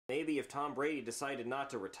Maybe if Tom Brady decided not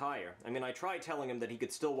to retire. I mean, I tried telling him that he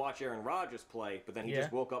could still watch Aaron Rodgers play, but then he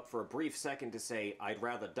just woke up for a brief second to say, "I'd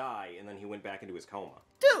rather die," and then he went back into his coma.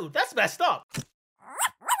 Dude, that's messed up.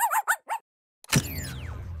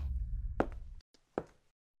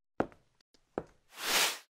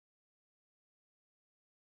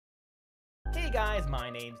 Hey guys, my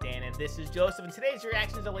name's Dan and this is Joseph, and today's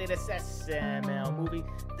reaction to the latest SML movie.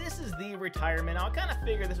 This is the retirement. I kind of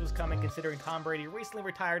figured this was coming considering Tom Brady recently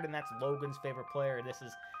retired and that's Logan's favorite player. This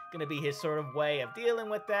is going to be his sort of way of dealing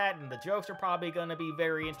with that, and the jokes are probably going to be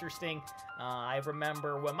very interesting. I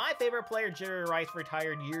remember when my favorite player, Jerry Rice,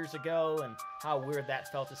 retired years ago and how weird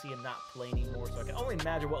that felt to see him not play anymore, so I can only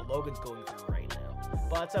imagine what Logan's going through right now.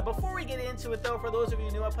 But before we get into it though, for those of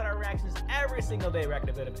you new, I put out reactions every single day, reacting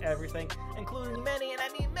a bit of everything, including many, and I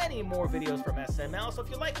mean many more videos from SML, so if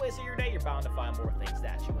you like ways of your day, you're bound to find more things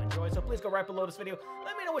that you enjoy. So please go right below this video,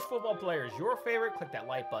 let me know which football player is your favorite, click that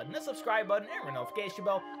like button, the subscribe button, and the notification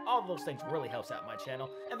bell. All of those things really helps out my channel.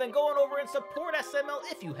 And then go on over and support SML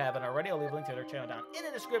if you haven't already. I'll leave a link to their channel down in the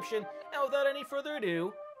description. And without any further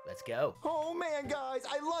ado, let's go. Oh man, guys,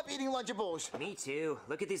 I love eating Lunchables. Me too.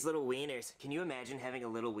 Look at these little wieners. Can you imagine having a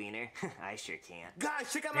little wiener? I sure can.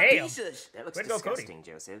 Guys, check out my Damn. pizzas. That looks Way to go, Cody. disgusting,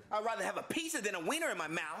 Joseph. I'd rather have a pizza than a wiener in my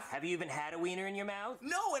mouth. Have you even had a wiener in your mouth?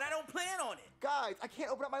 No, and I don't plan on it. Guys, I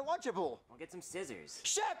can't open up my Lunchable. I'll get some scissors.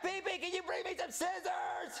 Chef Baby, can you bring me some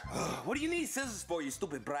scissors? What do you need scissors for, you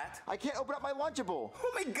stupid brat? I can't open up my Lunchable.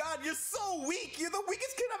 Oh my God, you're so weak. You're the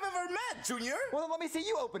weakest kid I've ever met, Junior. Well, then let me see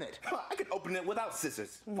you open it. I can open it without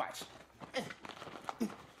scissors. Watch.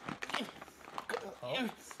 Oh.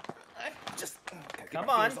 Just come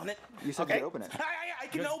on. You said you could open it. I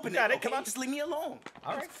can open it. Got it. Okay? Come on. Just leave me alone.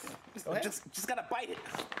 All right. Go ahead. Just gotta bite it.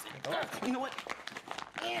 You know what?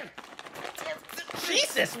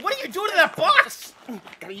 Jesus, what are you doing to that box?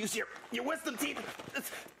 Gotta use your wisdom teeth.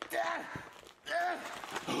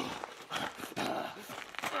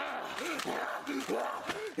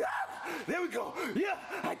 There we go. Yeah,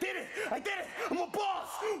 I did it. I did it. I'm a boss.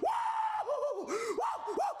 Woo! Woo! Woo!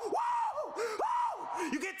 Woo!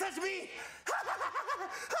 You can't touch me.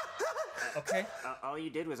 Okay. All you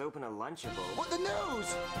did was open a Lunchable. What the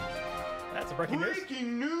news? That's a breaking news.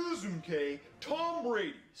 Breaking news, MK. Tom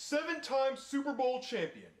Brady, 7-time Super Bowl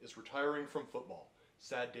champion, is retiring from football.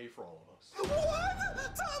 Sad day for all of us. What?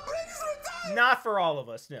 Tom Brady's retired? Not for all of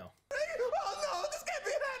us, no. Oh no, this can't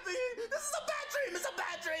be happening. This is a bad dream. It's a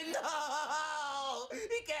bad dream. No,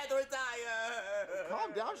 he can't retire.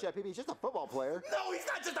 Calm down, Chef. He's just a football player. No, he's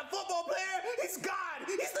not just a football player. He's God.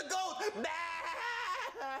 He's the GOAT.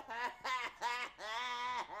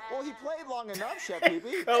 Well, he played long enough, Chef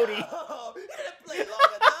Pee-Pee. Cody. Oh, he didn't play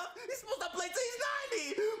long enough. He's supposed to play till he's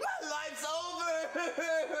 90. My life's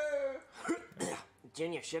over.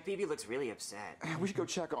 Junior, Chef BB looks really upset. We should go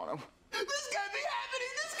check on him. This can't be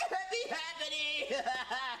happening. This can't be happening.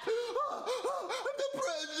 I'm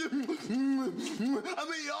depressed. I'm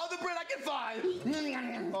eating all the bread I can find.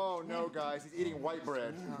 Oh no, guys, he's eating white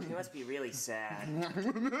bread. Oh, he must be really sad. Tom Brady,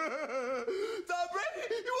 you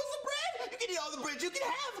want some bread? You can eat all the bread you can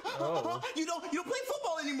have. Oh. You don't play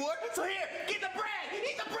football anymore. So here, get the bread.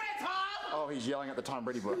 Eat the bread, Tom. Oh, he's yelling at the Tom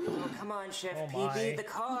Brady book. Oh, come on, Chef Oh, PB. my. The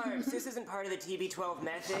carbs. This isn't part of the TB12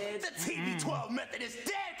 method. The TB12 method is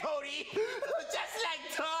dead, Cody. Just like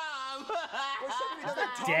Tom. Tom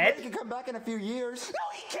Dead? Brady can come back in a few years. No,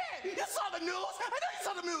 he can't. You saw the news. I know you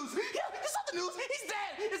saw the news. Yeah, you saw the news. He's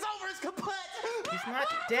dead. It's over. It's kaput. He's not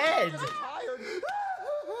dead. He's retired.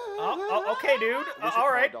 Oh, okay, dude. We should All call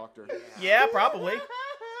a right. doctor. Yeah, probably. No,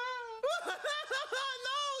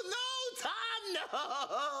 Tom, no.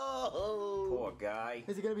 Poor guy.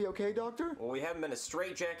 Is he gonna be okay, doctor? Well, we have him in a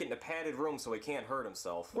straitjacket in a padded room so he can't hurt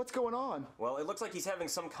himself. What's going on? Well, it looks like he's having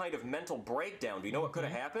some kind of mental breakdown. Do you know what could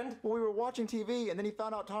have happened? Well, we were watching TV, and then he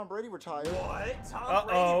found out Tom Brady retired. What? Tom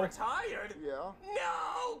Uh-oh. Brady retired? Yeah.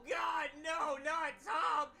 No, God, no, not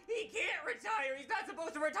Tom. He can't retire. He's not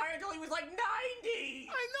supposed to retire until he was like 90.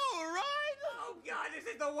 I know, right? Oh, God, this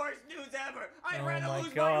is the worst news ever. I'd Oh, rather my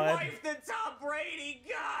lose God. my wife than Tom Brady.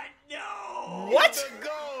 God, no. What? He's the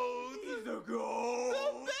GOAT. He's the goal.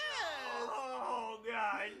 The best. Oh,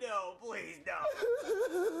 God, no, please, no.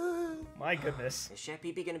 My goodness. Is Chef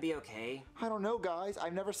BB gonna be okay? I don't know, guys.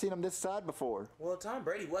 I've never seen him this sad before. Well, Tom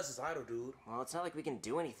Brady was his idol, dude. Well, it's not like we can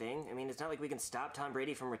do anything. I mean, it's not like we can stop Tom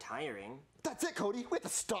Brady from retiring. That's it, Cody. We have to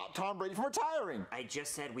stop Tom Brady from retiring. I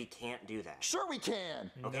just said we can't do that. Sure we can.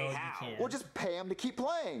 Okay, No, you how? can't. We'll just pay him to keep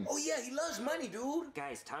playing. Oh, yeah, he loves money, dude.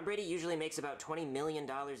 Guys, Tom Brady usually makes about $20 million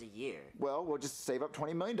a year. Well, we'll just save up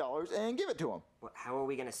 $20 million and give it to him. Well, how are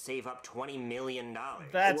we gonna save up $20 million?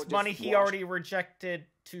 That's We'll just money he watch. already rejected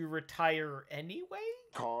to retire anyway?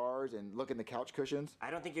 cars and look in the couch cushions.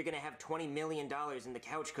 I don't think you're gonna have $20 million in the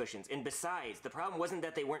couch cushions. And besides, the problem wasn't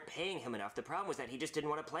that they weren't paying him enough. The problem was that he just didn't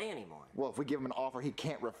want to play anymore. Well, if we give him an offer he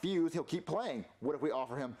can't refuse, he'll keep playing. What if we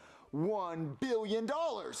offer him $1 billion?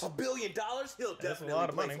 $1 billion? He'll definitely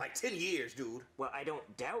play for like 10 years, dude. Well, I don't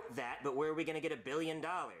doubt that, but where are we gonna get $1 billion?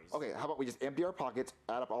 Okay, how about we just empty our pockets,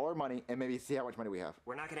 add up all our money, and maybe see how much money we have?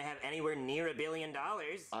 We're not gonna have anywhere near $1 billion.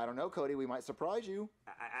 I don't know, Cody. We might surprise you.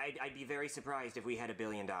 I'd be very surprised if we had $1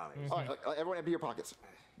 billion. All right, everyone empty your pockets.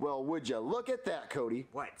 Well, would you look at that, Cody?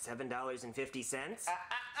 What, $7.50?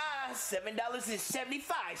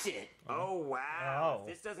 $7.75. Oh, wow. Wow.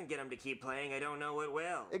 If this doesn't get him to keep playing, I don't know what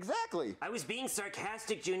will. Exactly. I was being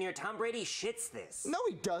sarcastic, Junior. Tom Brady shits this. No,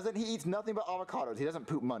 he doesn't. He eats nothing but avocados. He doesn't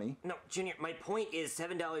poop money. No, Junior, my point is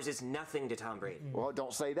 $7 is nothing to Tom Brady. Well,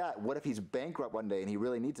 don't say that. What if he's bankrupt one day and he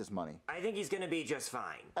really needs his money? I think he's gonna be just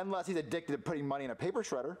fine. Unless he's addicted to putting money in a paper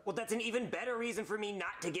shredder. Well, that's an even better reason for me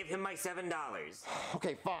not to give him my $7.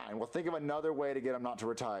 Okay, fine. We'll think of another way to get him not to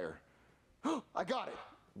retire. I got it.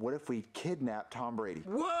 What if we kidnap Tom Brady?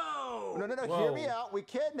 Whoa! No, hear me out. We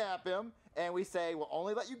kidnap him, and we say, we'll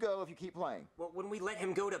only let you go if you keep playing. Well, when we let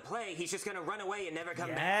him go to play, he's just gonna run away and never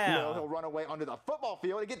come back. No, he'll run away onto the football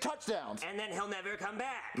field and get touchdowns. And then he'll never come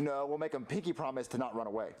back. No, we'll make him pinky promise to not run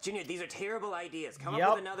away. Junior, these are terrible ideas. Come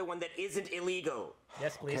up with another one that isn't illegal.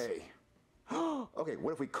 Yes, please. Okay. Okay,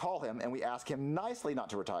 what if we call him and we ask him nicely not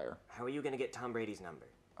to retire? How are you gonna get Tom Brady's number?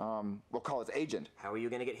 We'll call his agent. How are you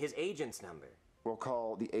gonna get his agent's number? We'll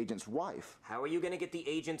call the agent's wife. How are you gonna get the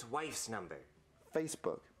agent's wife's number?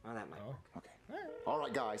 Facebook. Oh, that might work. Okay. All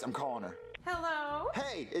right, guys, I'm calling her. Hello?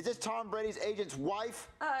 Hey, is this Tom Brady's agent's wife?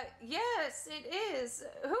 Yes, it is.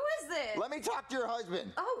 Who is this? Let me talk to your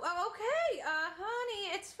husband. Oh, okay. Honey,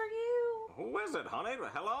 it's for you. Who is it, honey?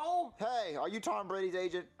 Hello? Hey, are you Tom Brady's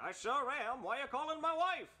agent? I sure am. Why are you calling my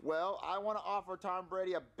wife? Well, I want to offer Tom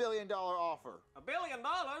Brady $1 billion offer. $1 billion?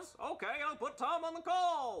 Okay, I'll put Tom on the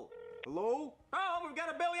call. Hello? Tom, we've got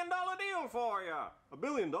 $1 billion deal for you. $1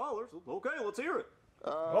 billion? Okay, let's hear it.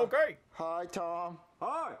 Okay. Hi, Tom.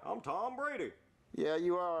 Hi, I'm Tom Brady. Yeah,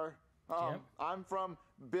 you are. I'm from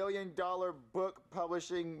 $1 Billion Book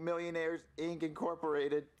Publishing Millionaires Inc.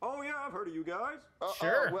 Incorporated. Oh, yeah, I've heard of you guys.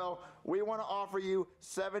 Sure. Well, we want to offer you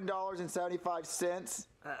 $7.75.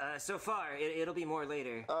 So far, it'll be more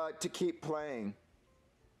later. To keep playing.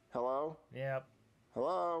 Hello? Yep.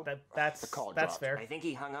 Hello? That's fair. I think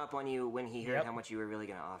he hung up on you when he heard how much you were really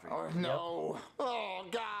gonna offer. Oh, no. Oh,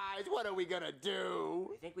 guys, what are we gonna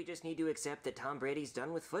do? I think we just need to accept that Tom Brady's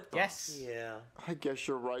done with football. Yes. Yeah. I guess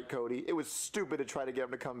you're right, Cody. It was stupid to try to get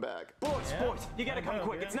him to come back. Boys, you gotta come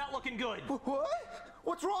quick. It's not looking good. What?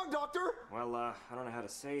 What's wrong, doctor? Well, I don't know how to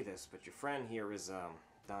say this, but your friend here is,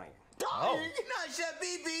 dying. Dying? Not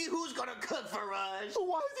Shabibi. Who's gonna cook for us?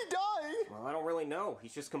 Why is he dying? Well, I don't really know.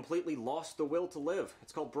 He's just completely lost the will to live.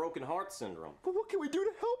 It's called broken heart syndrome. But what can we do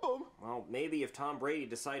to help him? Well, maybe if Tom Brady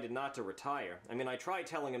decided not to retire. I mean, I tried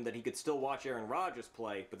telling him that he could still watch Aaron Rodgers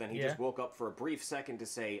play, but then he just woke up for a brief second to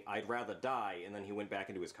say, I'd rather die, and then he went back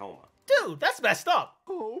into his coma. Dude, that's messed up.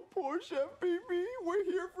 Oh, poor Chef BB. We're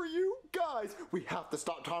here for you. Guys, we have to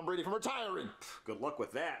stop Tom Brady from retiring. Good luck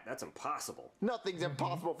with that. That's impossible. Nothing's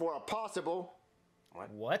impossible for a possible.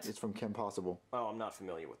 What? It's from Kim Possible. Oh, I'm not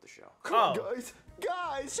familiar with the show. Come on, guys.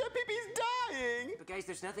 Guys, Chef BB's dying. But guys,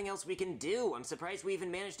 there's nothing else we can do. I'm surprised we even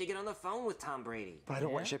managed to get on the phone with Tom Brady. But I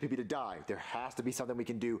don't want Chef BB to die. There has to be something we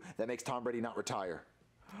can do that makes Tom Brady not retire.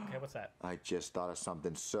 Okay, what's that? I just thought of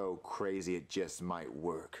something so crazy it just might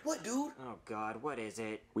work. What, dude? Oh, God, what is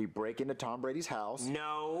it? We break into Tom Brady's house.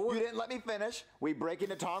 No. You didn't let me finish. We break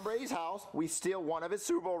into Tom Brady's house. We steal one of his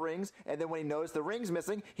Super Bowl rings. And then when he notices the ring's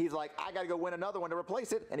missing, he's like, I got to go win another one to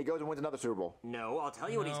replace it. And he goes and wins another Super Bowl. No, I'll tell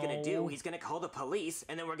you what he's going to do. He's going to call the police,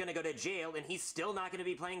 and then we're going to go to jail, and he's still not going to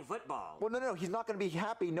be playing football. Well, no. He's not going to be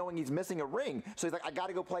happy knowing he's missing a ring. So he's like, I got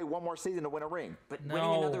to go play one more season to win a ring. But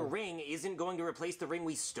winning another ring isn't going to replace the ring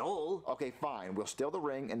we stole. Okay, fine. We'll steal the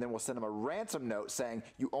ring, and then we'll send him a ransom note saying,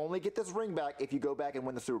 you only get this ring back if you go back and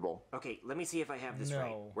win the Super Bowl. Okay, let me see if I have this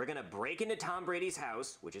right. We're gonna break into Tom Brady's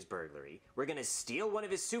house, which is burglary. We're gonna steal one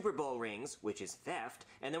of his Super Bowl rings, which is theft.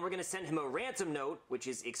 And then we're gonna send him a ransom note, which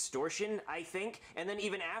is extortion, I think. And then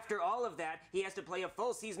even after all of that, he has to play a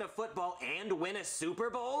full season of football and win a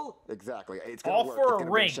Super Bowl? Exactly. It's gonna work. For it's a gonna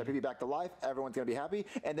ring. bring Chef BB back to life. Everyone's gonna be happy.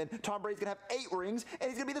 And then Tom Brady's gonna have 8 rings, and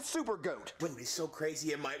he's gonna be the Super GOAT. Dude, it's so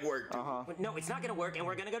crazy it might work, dude. But no, it's not gonna work, and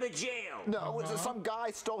we're gonna go to jail. No, some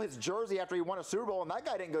guy stole his jersey after he won a Super Bowl, and that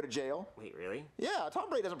guy didn't go to jail. Wait, really? Yeah, Tom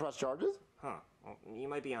Brady doesn't press charges. Huh. Well, you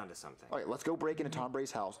might be onto something. All right, let's go break into Tom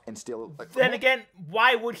Brady's house and steal. Then again,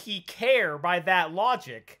 why would he care by that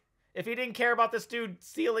logic? If he didn't care about this dude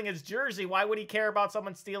stealing his jersey, why would he care about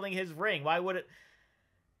someone stealing his ring? Why would it?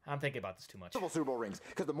 I'm thinking about this too much. Super Bowl rings,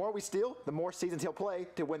 because the more we steal, the more seasons he'll play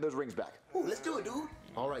to win those rings back. Ooh, let's do it, dude.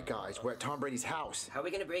 All right, guys, we're at Tom Brady's house. How are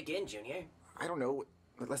we gonna break in, Junior? I don't know.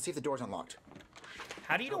 Let's see if the door's unlocked.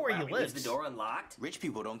 How do you know where he lives? Is the door unlocked? Rich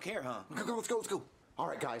people don't care, huh? Go, let's go, let's go. All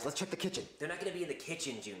right, guys, let's check the kitchen. They're not gonna be in the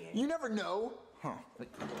kitchen, Junior. You never know. Huh.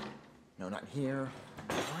 No, not here.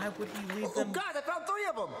 Why would he leave Oh, them? God, I found 3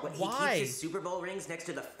 of them. What, Why? He keeps his Super Bowl rings next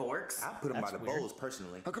to the forks? I put them by the weird. bowls,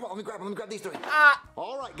 personally. Oh, come on, let me grab these 3. Ah!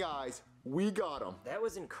 All right, guys, we got them. That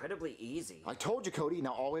was incredibly easy. I told you, Cody.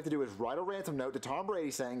 Now all we have to do is write a ransom note to Tom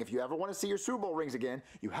Brady saying if you ever want to see your Super Bowl rings again,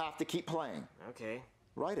 you have to keep playing. Okay.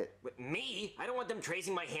 Write it. But me? I don't want them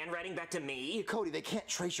tracing my handwriting back to me. Cody, they can't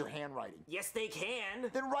trace your handwriting. Yes, they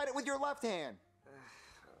can. Then write it with your left hand.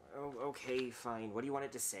 Oh, okay, fine. What do you want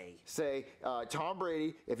it to say? Say, Tom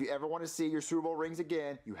Brady, if you ever want to see your Super Bowl rings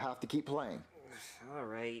again, you have to keep playing. All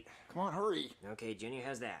right. Come on, hurry. Okay, Junior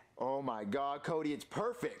has that. Oh my God, Cody, it's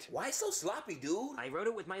perfect. Why so sloppy, dude? I wrote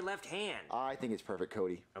it with my left hand. I think it's perfect,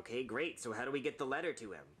 Cody. Okay, great. So how do we get the letter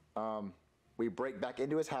to him? We break back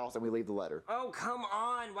into his house and we leave the letter. Oh, come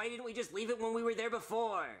on. Why didn't we just leave it when we were there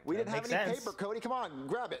before? We didn't have makes any sense. paper, Cody. Come on,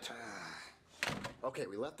 grab it. Okay,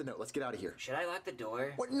 we left the note. Let's get out of here. Should I lock the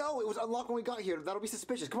door? What? No, it was unlocked when we got here. That'll be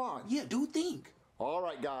suspicious. Come on. Yeah, dude, think. All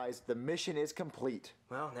right, guys, the mission is complete.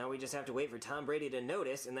 Well, now we just have to wait for Tom Brady to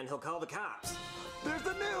notice, and then he'll call the cops. There's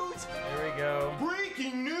the news. There we go.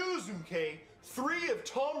 Breaking news, okay? 3 of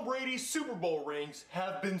Tom Brady's Super Bowl rings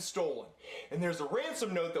have been stolen. And there's a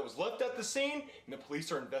ransom note that was left at the scene, and the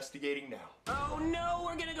police are investigating now. Oh no,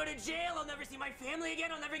 we're gonna go to jail. I'll never see my family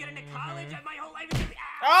again. I'll never get into college. My whole life is gonna be.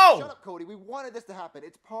 Oh! Shut up, Cody. We wanted this to happen.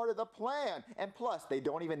 It's part of the plan. And plus, they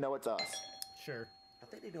don't even know it's us. Sure. I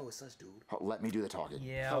think they know it's us, dude. Oh, let me do the talking.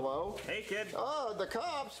 Yeah. Hello? Hey, kid. Oh, the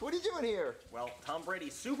cops. What are you doing here? Well, Tom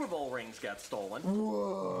Brady's Super Bowl rings got stolen.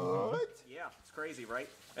 What? Yeah, it's crazy, right?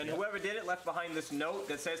 And whoever did it left behind this note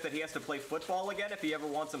that says that he has to play football again if he ever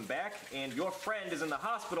wants him back. And your friend is in the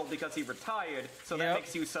hospital because he retired, so that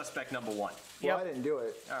makes you suspect number 1. Well, I didn't do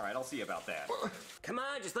it. All right, I'll see about that. Come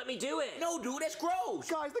on, just let me do it. No, dude, that's gross.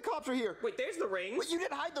 Guys, the cops are here. Wait, there's the rings. What, you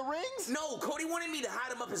didn't hide the rings? No, Cody wanted me to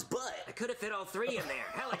hide them up his butt. I could have fit all 3 in there.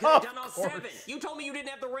 Hell, I could have done all course. 7. You told me you didn't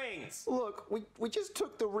have the rings. Look, we just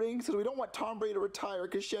took the rings because we don't want Tom Brady to retire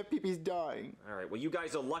because Chef Pee-Pee's dying. All right, well, you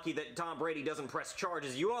guys are lucky that Tom Brady doesn't press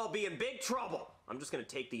charges. You all be in big trouble. I'm just going to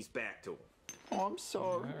take these back to him. Oh, I'm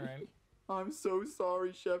sorry. All right. I'm so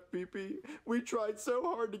sorry, Chef Pee-Pee. We tried so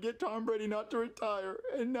hard to get Tom Brady not to retire,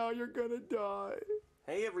 and now you're gonna die.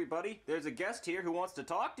 Hey, everybody. There's a guest here who wants to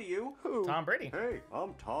talk to you. Who? Tom Brady. Hey,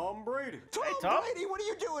 I'm Tom Brady. Tom Tom. Brady, what are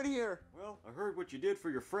you doing here? Well, I heard what you did for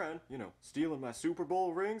your friend, you know, stealing my Super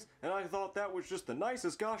Bowl rings, and I thought that was just the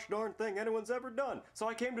nicest gosh darn thing anyone's ever done. So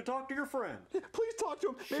I came to talk to your friend. Please talk to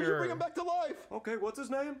him. Maybe Sure. you'll bring him back to life. Okay, what's his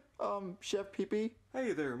name? Chef Pee-Pee.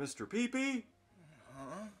 Hey there, Mr. Pee-Pee.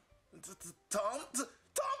 Tom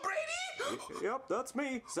Brady? Yep, that's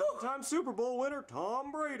me. 7-time Super Bowl winner,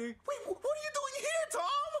 Tom Brady. Wait, what are you doing here,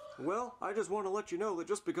 Tom? Well, I just want to let you know that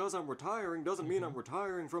just because I'm retiring doesn't mean I'm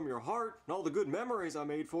retiring from your heart and all the good memories I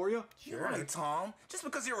made for you. You're right, Tom. Just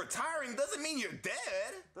because you're retiring doesn't mean you're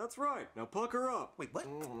dead. That's right. Now pucker up. Wait, what?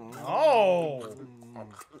 Oh.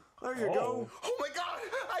 There you go. Oh my God!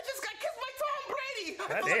 I just got kissed by Tom Brady. I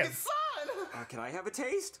feel Goddamn. like his son. Can I have a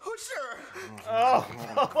taste? Oh sure. Oh.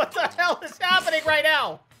 What the hell is happening right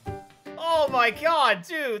now? Oh my God,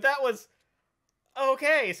 dude, that was.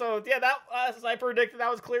 Okay, so yeah, that as I predicted,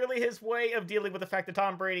 that was clearly his way of dealing with the fact that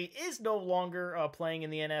Tom Brady is no longer playing in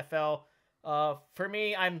the NFL. For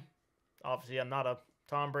me, I'm not a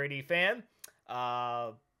Tom Brady fan.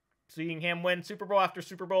 Seeing him win Super Bowl after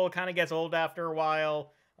Super Bowl kind of gets old after a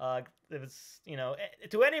while. It was, you know,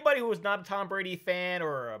 to anybody who was not a Tom Brady fan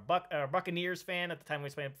or a Buccaneers fan at the time he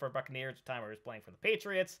was playing for Buccaneers, at the time he was playing for the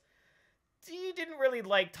Patriots, you didn't really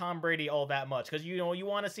like Tom Brady all that much because, you know, you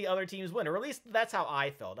want to see other teams win, or at least that's how I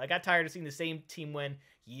felt. I got tired of seeing the same team win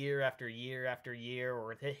year after year after year,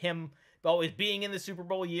 or him always being in the Super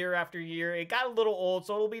Bowl year after year. It got a little old,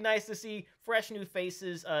 so it'll be nice to see fresh new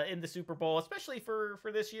faces in the Super Bowl, especially for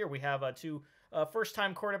this year. We have 2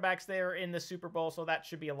 first-time quarterbacks there in the Super Bowl, so that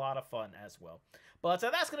should be a lot of fun as well. But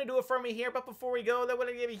that's going to do it for me here. But before we go, I want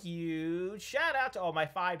to give a huge shout out to all my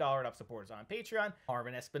 $5 and up supporters on Patreon.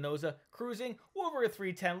 Marvin Espinoza, Cruising, Wolver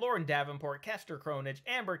 310, Lauren Davenport, Kester Cronage,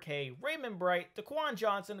 Amber K, Raymond Bright, Daquan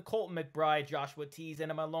Johnson, Colton McBride, Joshua Tees,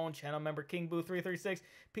 and my lone channel member King Boo 336,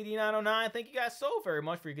 PD909. Thank you guys so very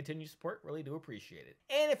much for your continued support. Really do appreciate it.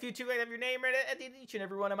 And if you too have your name read at each and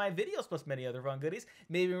every one of my videos, plus many other fun goodies,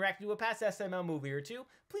 maybe react to a past SML movie or two,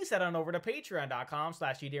 please head on over to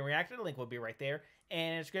patreon.com/EDMReactor. The link will be right there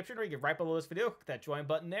and in the description, or you can right below this video, click that join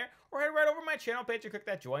button there, or head right over to my channel page and click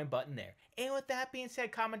that join button there. And with that being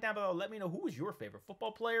said, comment down below, let me know who is your favorite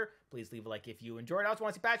football player. Please leave a like if you enjoyed. I also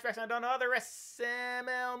want to see patch tracks and I've done other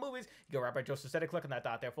SML movies. You go right by Jacksepticeye, click on that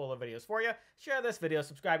dot there, full of videos for you. Share this video,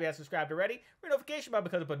 subscribe if you haven't subscribed already. Ring notification bell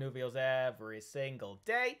because I put new videos every single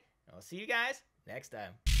day. And I'll see you guys next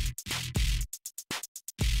time.